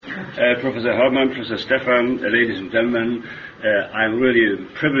Professor Herman, Professor Stefan, ladies and gentlemen, I'm really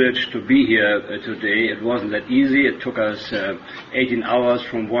privileged to be here today. It wasn't that easy. It took us 18 hours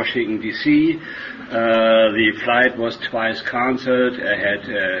from Washington, D.C. The flight was twice cancelled. I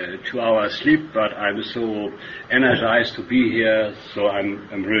had 2 hours sleep, but I'm so energized to be here, so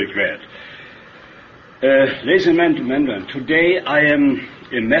I'm really glad. Ladies and gentlemen, today I am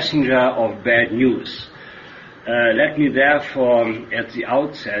a messenger of bad news. Let me therefore, at the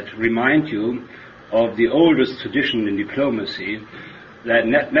outset, remind you of the oldest tradition in diplomacy, that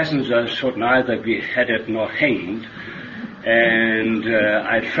messengers should neither be headed nor hanged, and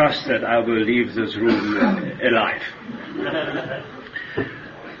I trust that I will leave this room alive.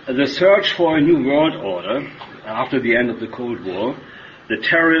 The search for a new world order after the end of the Cold War, the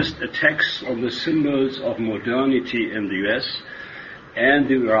terrorist attacks on the symbols of modernity in the US, and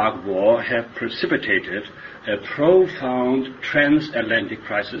the Iraq War have precipitated a profound transatlantic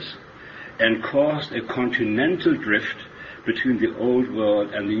crisis and caused a continental drift between the old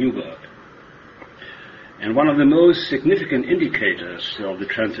world and the new world. And one of the most significant indicators of the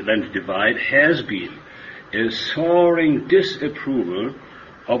transatlantic divide has been a soaring disapproval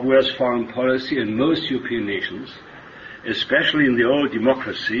of US foreign policy in most European nations, especially in the old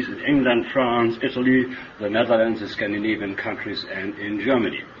democracies in England, France, Italy, the Netherlands, the Scandinavian countries, and in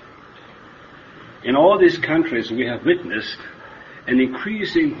Germany. In all these countries, we have witnessed an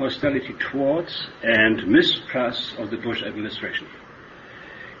increasing hostility towards and mistrust of the Bush administration.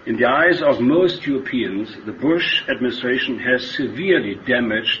 In the eyes of most Europeans, the Bush administration has severely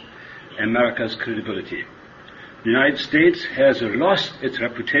damaged America's credibility. The United States has lost its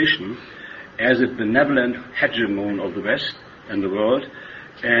reputation as a benevolent hegemon of the West and the world,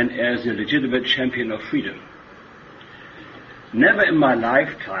 and as a legitimate champion of freedom. Never in my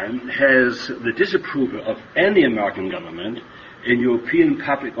lifetime has the disapproval of any American government in European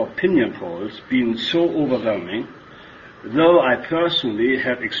public opinion polls been so overwhelming, though I personally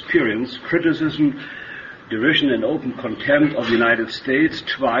have experienced criticism, derision, and open contempt of the United States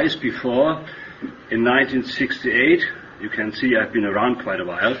twice before, in 1968, you can see I've been around quite a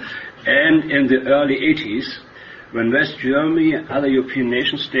while, and in the early 80s, when West Germany and other European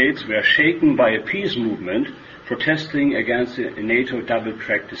nation-states were shaken by a peace movement protesting against the NATO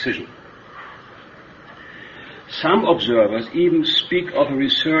double-track decision. Some observers even speak of a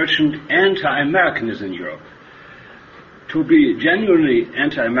resurgent anti-Americanism in Europe. To be genuinely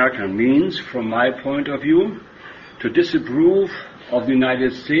anti-American means, from my point of view, to disapprove of the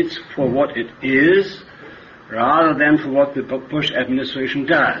United States for what it is, rather than for what the Bush administration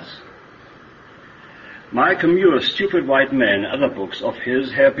does. Malcolm Muir's Stupid White Man and other books of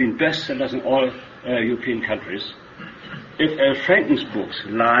his have been bestsellers in all European countries. If Al Franken's books,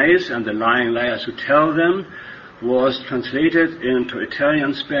 Lies and the Lying Liars Who Tell Them, was translated into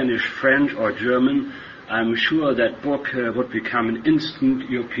Italian, Spanish, French, or German, I'm sure that book would become an instant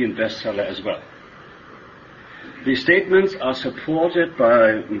European bestseller as well. These statements are supported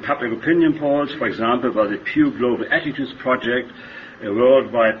by public opinion polls, for example, by the Pew Global Attitudes Project, a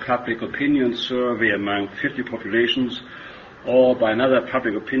worldwide public opinion survey among 50 populations, or by another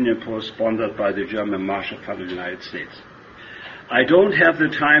public opinion poll sponsored by the German Marshall Fund of the United States. I don't have the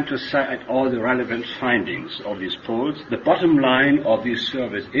time to cite all the relevant findings of these polls. The bottom line of these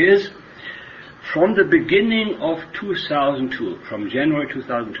surveys is, from the beginning of 2002, from January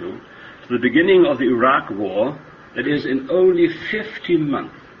 2002, to the beginning of the Iraq War, that is, in only 15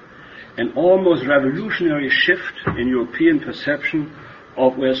 months, an almost revolutionary shift in European perception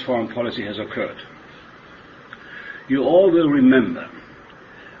of US foreign policy has occurred. You all will remember,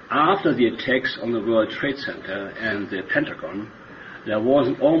 after the attacks on the World Trade Center and the Pentagon, there was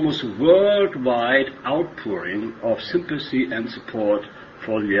an almost worldwide outpouring of sympathy and support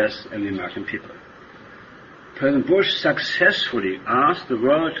for the US and the American people. President Bush successfully asked the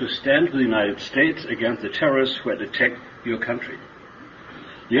world to stand with the United States against the terrorists who had attacked your country.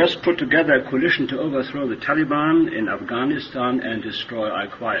 The US put together a coalition to overthrow the Taliban in Afghanistan and destroy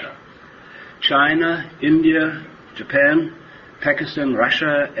Al-Qaeda. China, India, Japan, Pakistan,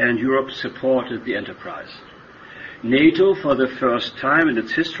 Russia, and Europe supported the enterprise. NATO, for the first time in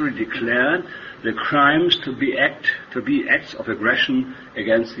its history, declared the crimes to be acts of aggression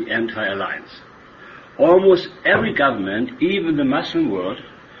against the entire alliance. Almost every government, even the Muslim world,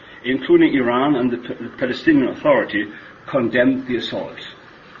 including Iran and the Palestinian Authority, condemned the assaults.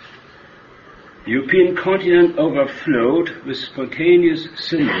 The European continent overflowed with spontaneous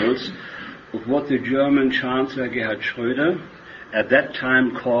symbols of what the German Chancellor Gerhard Schröder at that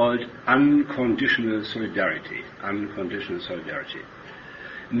time called unconditional solidarity. Unconditional solidarity.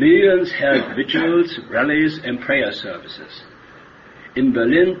 Millions held vigils, rallies, and prayer services. In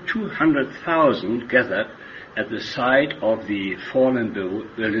Berlin, 200,000 gathered at the site of the fallen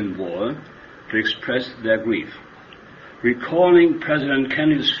Berlin Wall to express their grief. Recalling President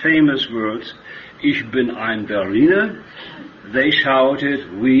Kennedy's famous words, "Ich bin ein Berliner," they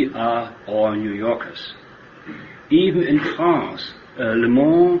shouted, "We are all New Yorkers." Even in France, Le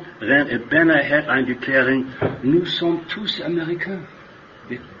Monde ran a banner headline declaring, "Nous sommes tous Américains."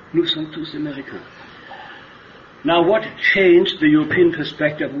 Nous sommes tous Américains. Now, what changed the European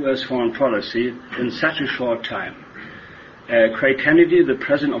perspective of U.S. foreign policy in such a short time? Craig Kennedy, the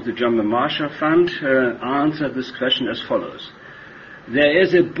president of the German Marshall Fund, answered this question as follows. There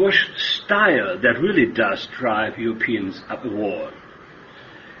is a Bush style that really does drive Europeans up a wall.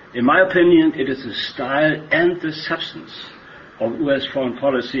 In my opinion, it is the style and the substance of U.S. foreign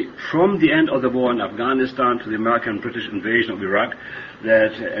policy from the end of the war in Afghanistan to the American-British invasion of Iraq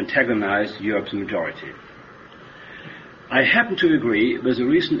that antagonized Europe's majority. I happen to agree with a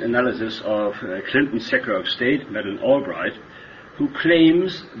recent analysis of Clinton's Secretary of State, Madeleine Albright, who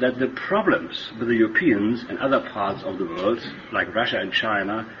claims that the problems with the Europeans and other parts of the world, like Russia and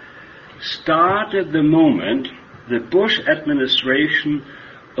China, started the moment the Bush administration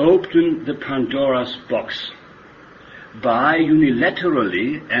opened the Pandora's box by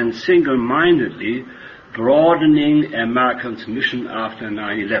unilaterally and single-mindedly broadening America's mission after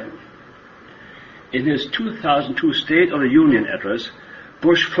 9/11. In his 2002 State of the Union address,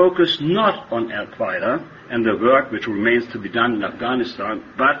 Bush focused not on Al-Qaeda and the work which remains to be done in Afghanistan,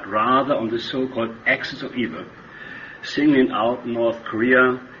 but rather on the so-called axis of evil, singling out North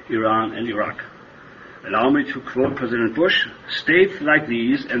Korea, Iran, and Iraq. Allow me to quote President Bush, "States like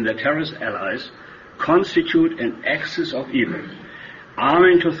these and their terrorist allies constitute an axis of evil,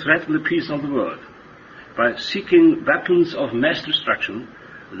 arming to threaten the peace of the world. By seeking weapons of mass destruction,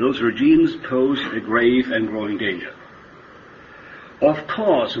 those regimes pose a grave and growing danger." Of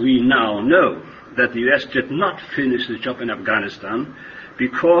course, we now know that the U.S. did not finish the job in Afghanistan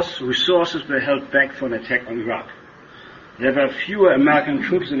because resources were held back for an attack on Iraq. There were fewer American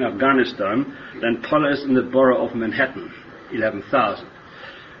troops in Afghanistan than police in the borough of Manhattan, 11,000.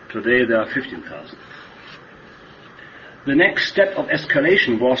 Today there are 15,000. The next step of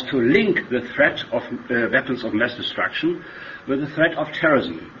escalation was to link the threat of weapons of mass destruction with the threat of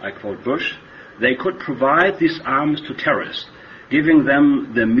terrorism. I quote Bush, "They could provide these arms to terrorists, giving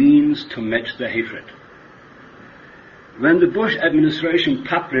them the means to match their hatred." When the Bush administration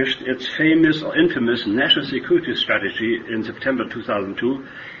published its famous or infamous national security strategy in September 2002,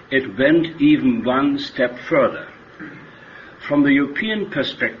 it went even one step further. From the European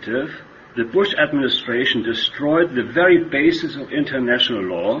perspective, the Bush administration destroyed the very basis of international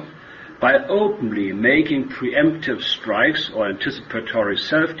law by openly making preemptive strikes, or anticipatory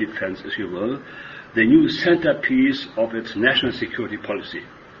self-defense, if you will, the new centerpiece of its national security policy.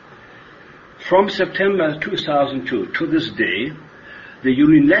 From September 2002 to this day, the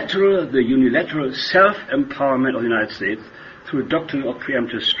unilateral self-empowerment of the United States through a doctrine of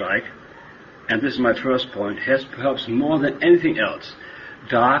preemptive strike, and this is my first point, has perhaps more than anything else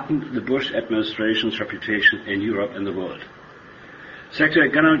darkened the Bush administration's reputation in Europe and the world.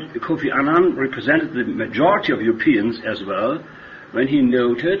 Secretary General Kofi Annan represented the majority of Europeans as well when he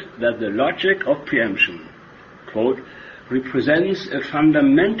noted that the logic of preemption, quote, represents a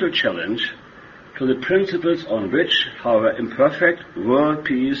fundamental challenge to the principles on which, however imperfect, world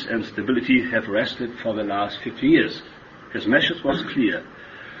peace and stability have rested for the last 50 years. His message was clear.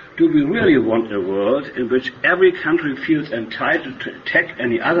 Do we really want a world in which every country feels entitled to attack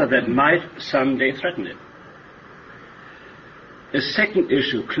any other that might someday threaten it? A second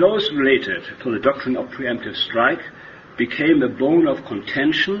issue, closely related to the doctrine of preemptive strike, became a bone of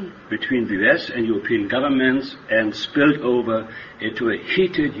contention between the US and European governments and spilled over into a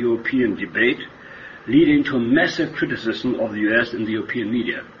heated European debate, leading to massive criticism of the US in the European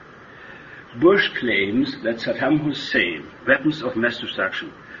media. Bush claims that Saddam Hussein, weapons of mass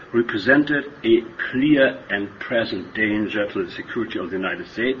destruction, represented a clear and present danger to the security of the United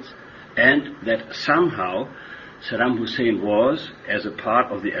States, and that somehow Saddam Hussein was, as a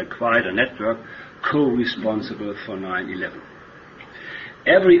part of the Al-Qaeda network, co-responsible for 9/11.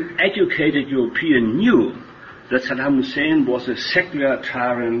 Every educated European knew that Saddam Hussein was a secular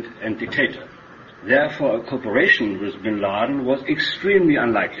tyrant and dictator. Therefore, a cooperation with bin Laden was extremely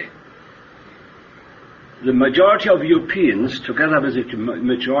unlikely. The majority of Europeans, together with the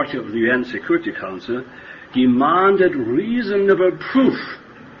majority of the UN Security Council, demanded reasonable proof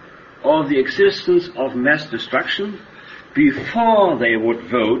of the existence of mass destruction before they would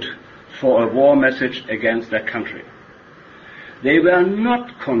vote for a war message against their country. They were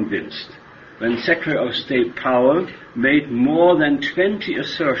not convinced when Secretary of State Powell made more than 20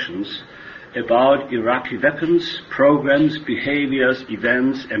 assertions about Iraqi weapons, programs, behaviors,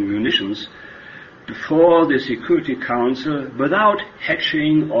 events, and munitions before the Security Council without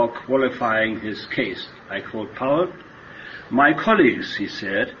hedging or qualifying his case. I quote Powell, "My colleagues," he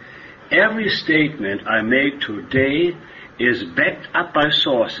said, "every statement I make today is backed up by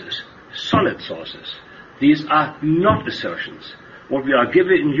sources, solid sources. These are not assertions. What we are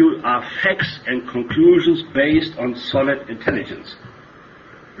giving you are facts and conclusions based on solid intelligence."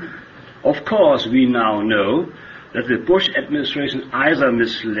 Of course, we now know that the Bush administration either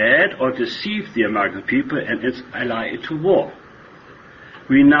misled or deceived the American people and its ally into war.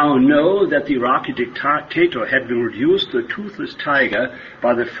 We now know that the Iraqi dictator had been reduced to a toothless tiger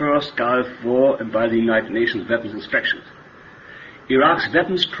by the first Gulf War and by the United Nations weapons inspections. Iraq's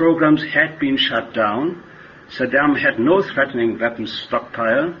weapons programs had been shut down. Saddam had no threatening weapons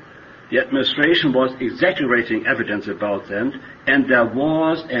stockpile. The administration was exaggerating evidence about them, and there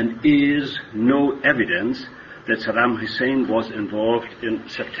was and is no evidence that Saddam Hussein was involved in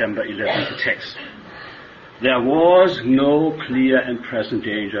September 11 attacks. There was no clear and present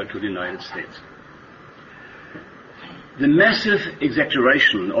danger to the United States. The massive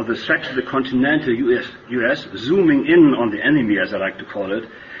exaggeration of the threat to the continental US, zooming in on the enemy, as I like to call it,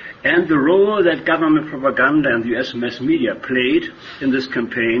 and the role that government propaganda and the US mass media played in this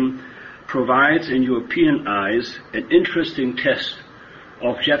campaign provides, in European eyes, an interesting test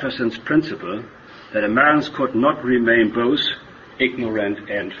of Jefferson's principle that Americans could not remain both ignorant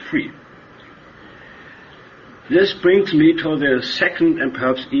and free. This brings me to the second and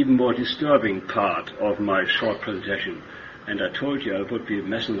perhaps even more disturbing part of my short presentation, and I told you I would be a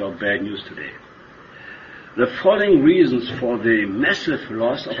messenger of bad news today. The following reasons for the massive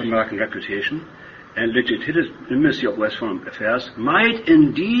loss of American reputation and legitimacy of West foreign affairs might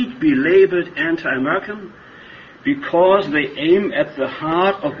indeed be labeled anti-American because they aim at the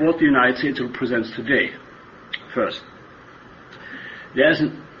heart of what the United States represents today. First, there's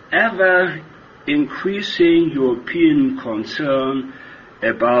an ever-increasing European concern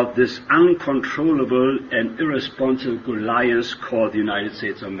about this uncontrollable and irresponsible Goliath called the United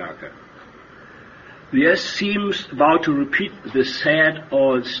States of America. The US seems about to repeat the sad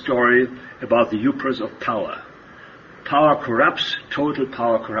old story about the hubris of power. Power corrupts, total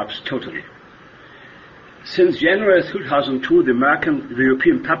power corrupts totally. Since January 2002, the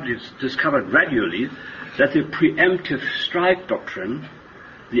European public discovered gradually that the preemptive strike doctrine,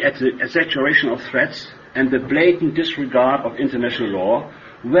 the exaggeration of threats, and the blatant disregard of international law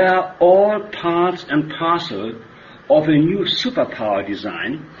were all parts and parcel of a new superpower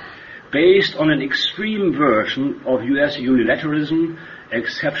design based on an extreme version of US unilateralism,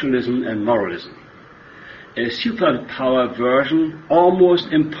 exceptionalism, and moralism. A superpower version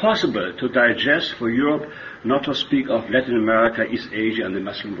almost impossible to digest for Europe, not to speak of Latin America, East Asia, and the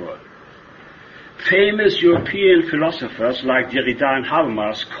Muslim world. Famous European philosophers like Derrida and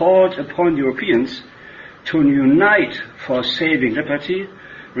Habermas called upon Europeans to unite for saving liberty,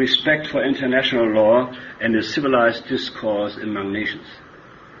 respect for international law, and a civilized discourse among nations.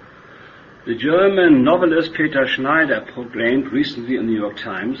 The German novelist Peter Schneider proclaimed recently in the New York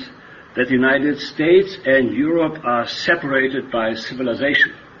Times that the United States and Europe are separated by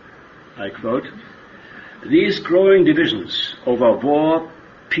civilization. I quote, "These growing divisions over war,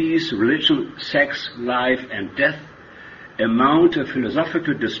 peace, religion, sex, life, and death amount to a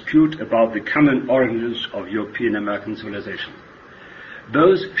philosophical dispute about the common origins of European American civilization.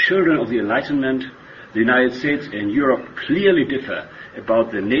 Both children of the Enlightenment, the United States and Europe, clearly differ about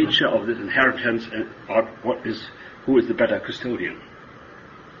the nature of this inheritance and who is the better custodian."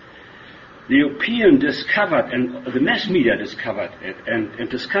 The European discovered, and the mass media discovered it and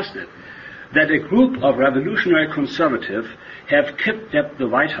discussed it, that a group of revolutionary conservatives have kidnapped the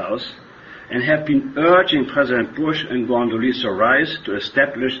White House and have been urging President Bush and Condoleezza Rice to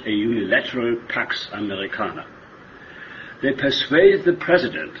establish a unilateral Pax Americana. They persuaded the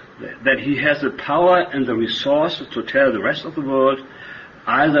president that he has the power and the resources to tell the rest of the world,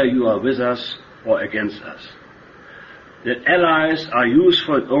 either you are with us or against us. That allies are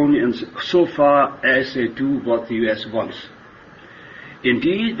useful only so far as they do what the US wants.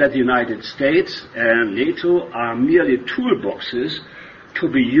 Indeed, that the United States and NATO are merely toolboxes to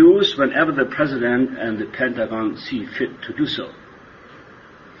be used whenever the President and the Pentagon see fit to do so.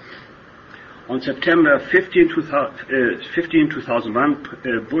 On September 15, 2001,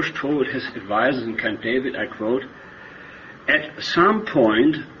 Bush told his advisors in Camp David, I quote, "At some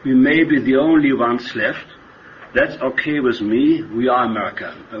point, we may be the only ones left. That's okay with me. We are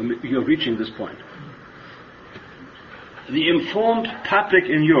America." You're reaching this point. the informed public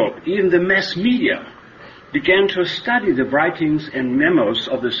in Europe, even the mass media, began to study the writings and memos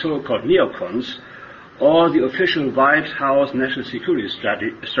of the so-called neocons, or the official White House National Security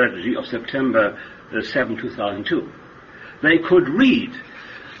Strategy of September 7, 2002. They could read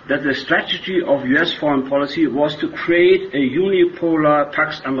that the strategy of US foreign policy was to create a unipolar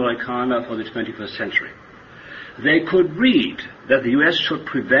Pax Americana for the 21st century. They could read that the US should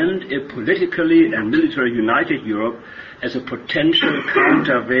prevent a politically and militarily united Europe as a potential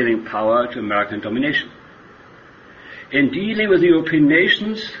countervailing power to American domination. In dealing with the European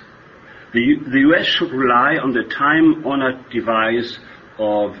nations, the US should rely on the time-honored device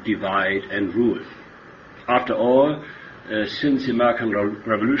of divide and rule. After all, since the American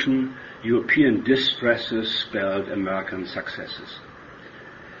Revolution, European distresses spelled American successes.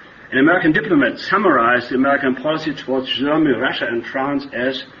 An American diplomat summarized the American policy towards Germany, Russia, and France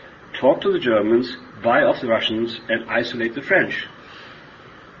as talk to the Germans, buy off the Russians, and isolate the French.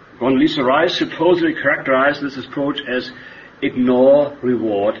 Condoleezza Rice supposedly characterized this approach as ignore,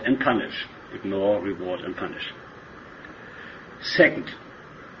 reward, and punish. Ignore, reward, and punish. Second,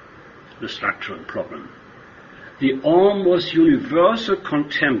 the structural problem. The almost universal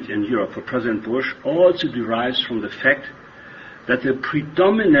contempt in Europe for President Bush also derives from the fact that the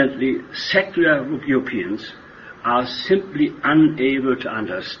predominantly secular Europeans are simply unable to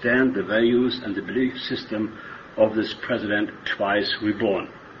understand the values and the belief system of this president twice reborn.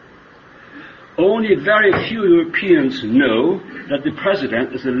 Only very few Europeans know that the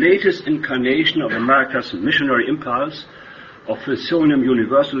president is the latest incarnation of America's missionary impulse, of Wilsonian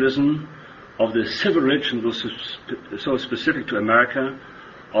universalism, of the civil religion so specific to America,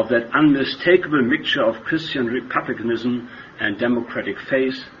 of that unmistakable mixture of Christian republicanism and democratic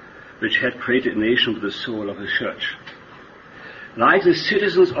faith which had created a nation with the soul of the church. Like the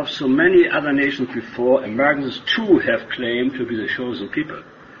citizens of so many other nations before, Americans too have claimed to be the chosen people.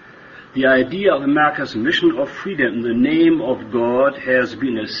 The idea of America's mission of freedom in the name of God has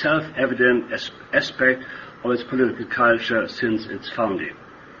been a self-evident aspect of its political culture since its founding.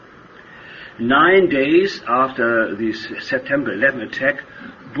 9 days after the September 11 attack,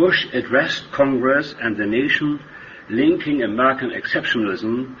 Bush addressed Congress and the nation, linking American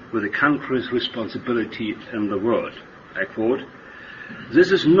exceptionalism with the country's responsibility in the world. I quote,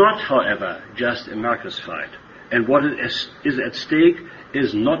 "This is not, however, just America's fight, and what is at stake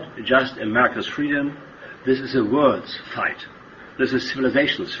is not just America's freedom. This is a world's fight. This is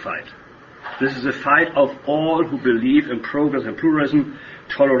civilization's fight. This is a fight of all who believe in progress and pluralism,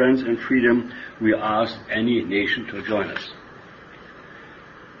 tolerance and freedom. We ask any nation to join us."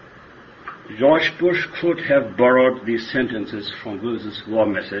 George Bush could have borrowed these sentences from Wilson's war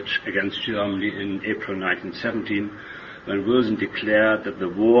message against Germany in April 1917, when Wilson declared that the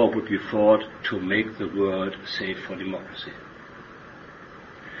war would be fought to make the world safe for democracy.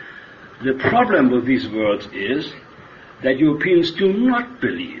 The problem with these words is that Europeans do not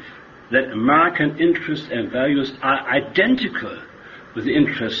believe that American interests and values are identical with the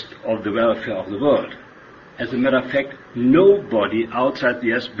interests of the welfare of the world. As a matter of fact, nobody outside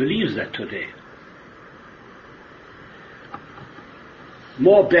the US believes that today.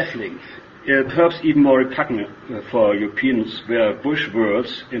 More baffling, perhaps even more repugnant for Europeans were Bush's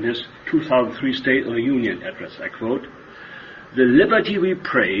words in his 2003 State of the Union address. I quote, "The liberty we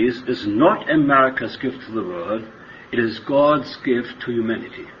praise is not America's gift to the world, it is God's gift to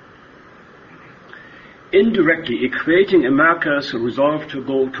humanity." Indirectly equating America's resolve to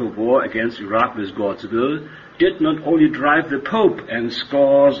go to war against Iraq with God's will did not only drive the Pope and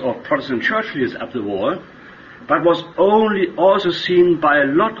scores of Protestant church leaders up the wall, but was also seen by a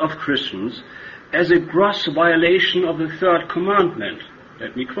lot of Christians as a gross violation of the third commandment.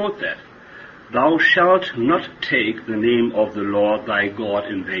 Let me quote that. "Thou shalt not take the name of the Lord thy God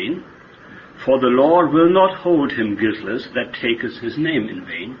in vain, for the Lord will not hold him guiltless that taketh his name in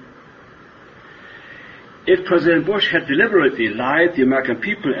vain." If President Bush had deliberately lied the American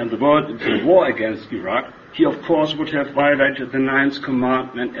people and the world into war against Iraq, he of course would have violated the ninth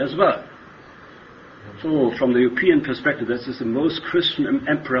commandment as well. So from the European perspective, this is the most Christian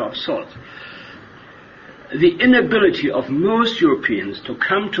emperor of sorts. The inability of most Europeans to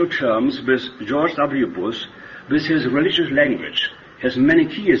come to terms with George W. Bush, with his religious language, his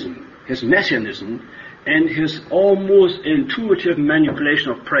Manichaeism, his Messianism, and his almost intuitive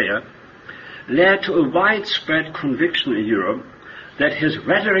manipulation of prayer, led to a widespread conviction in Europe that his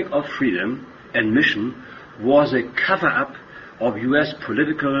rhetoric of freedom and mission was a cover-up of US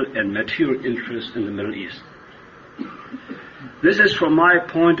political and material interests in the Middle East. This is, from my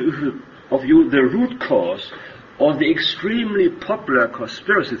point of view, the root cause of the extremely popular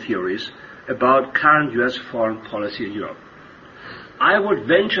conspiracy theories about current U.S. foreign policy in Europe. I would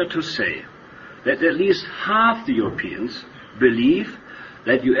venture to say that at least half the Europeans believe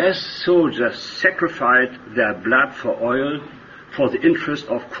that U.S. soldiers sacrificed their blood for oil for the interest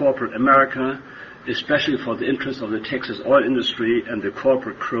of corporate America, especially for the interest of the Texas oil industry and the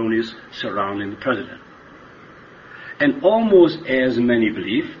corporate cronies surrounding the president. And almost as many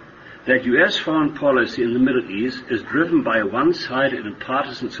believe that U.S. foreign policy in the Middle East is driven by one-sided and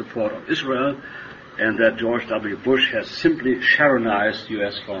partisan support of Israel, and that George W. Bush has simply Sharonized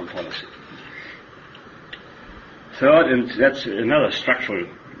U.S. foreign policy. Third, and that's another structural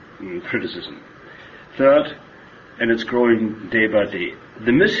criticism. Third, and it's growing day by day,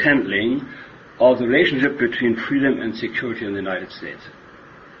 the mishandling of the relationship between freedom and security in the United States.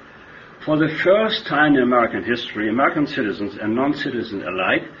 For the first time in American history, American citizens and non-citizens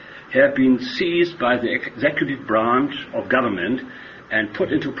alike have been seized by the executive branch of government and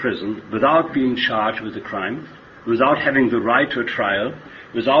put into prison without being charged with a crime, without having the right to a trial,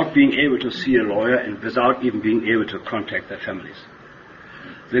 without being able to see a lawyer, and without even being able to contact their families.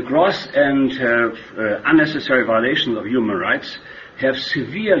 The gross and unnecessary violations of human rights have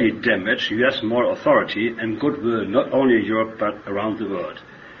severely damaged U.S. moral authority and goodwill not only in Europe but around the world.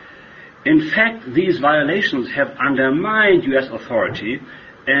 In fact, these violations have undermined U.S. authority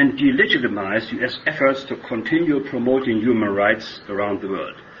and delegitimized U.S. efforts to continue promoting human rights around the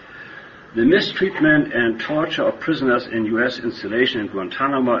world. The mistreatment and torture of prisoners in U.S. installation in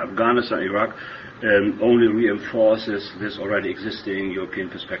Guantanamo, Afghanistan, Iraq only reinforces this already existing European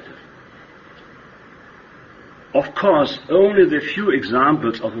perspective. Of course, only the few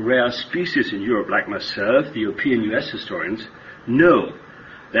examples of a rare species in Europe, like myself, the European U.S. historians, know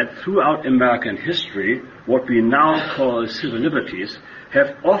that throughout American history, what we now call civil liberties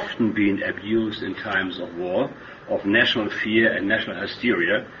have often been abused in times of war, of national fear and national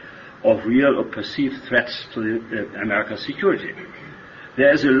hysteria, of real or perceived threats to America's security.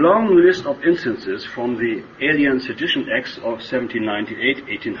 There is a long list of instances from the Alien Sedition Acts of 1798,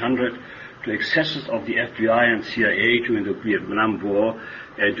 1800, to excesses of the FBI and CIA during the Vietnam War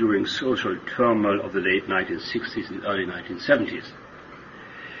and during social turmoil of the late 1960s and early 1970s.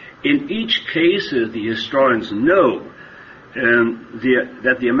 In each case, the historians know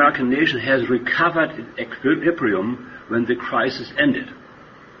that the American nation has recovered its equilibrium when the crisis ended.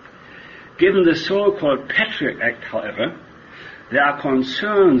 Given the so-called Patriot Act, however, there are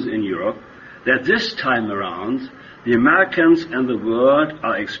concerns in Europe that this time around the Americans and the world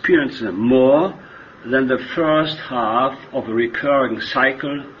are experiencing more than the first half of a recurring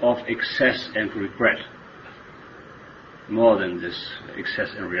cycle of excess and regret. More than this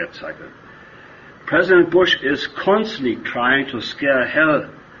excess and regret cycle. President Bush is constantly trying to scare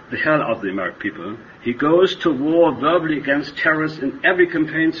the hell out of the American people. He goes to war verbally against terrorists in every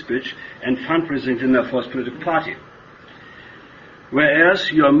campaign speech and fundraising dinner for his political party.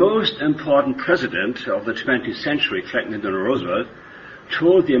 Whereas your most important president of the 20th century, Franklin Delano Roosevelt,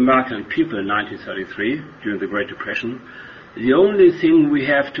 told the American people in 1933, during the Great Depression, the only thing we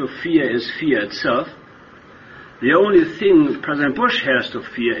have to fear is fear itself. The only thing President Bush has to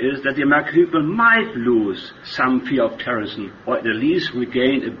fear is that the American people might lose some fear of terrorism, or at least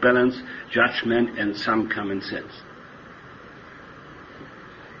regain a balanced judgment and some common sense.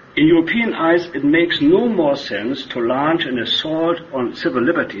 In European eyes, it makes no more sense to launch an assault on civil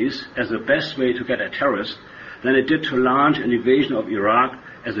liberties as the best way to get at terrorists than it did to launch an invasion of Iraq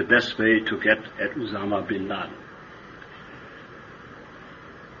as the best way to get at Osama bin Laden.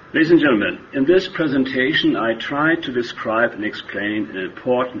 Ladies and gentlemen, in this presentation I tried to describe and explain an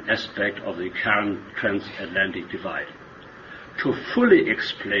important aspect of the current transatlantic divide. To fully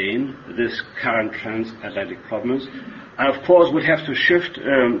explain this current transatlantic problems, I of course would have to shift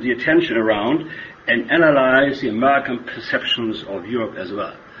the attention around and analyze the American perceptions of Europe as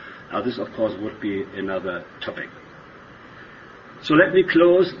well. Now this of course would be another topic. So let me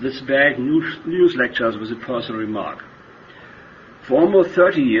close this bag news lectures with a personal remark. For almost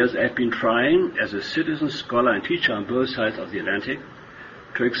 30 years I have been trying, as a citizen, scholar and teacher on both sides of the Atlantic,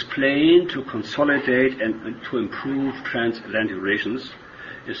 to explain, to consolidate and to improve transatlantic relations,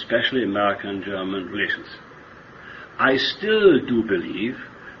 especially American-German relations. I still do believe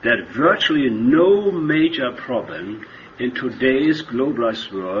that virtually no major problem in today's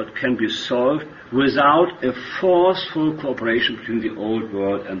globalized world can be solved without a forceful cooperation between the old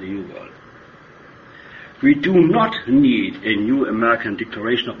world and the new world. We do not need a new American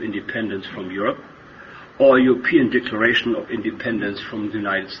Declaration of Independence from Europe or a European Declaration of Independence from the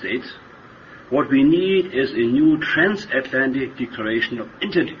United States. What we need is a new transatlantic Declaration of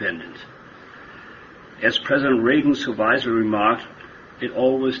Interdependence. As President Reagan so wisely remarked, it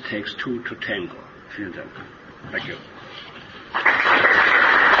always takes two to tango. Vielen Dank. Thank you.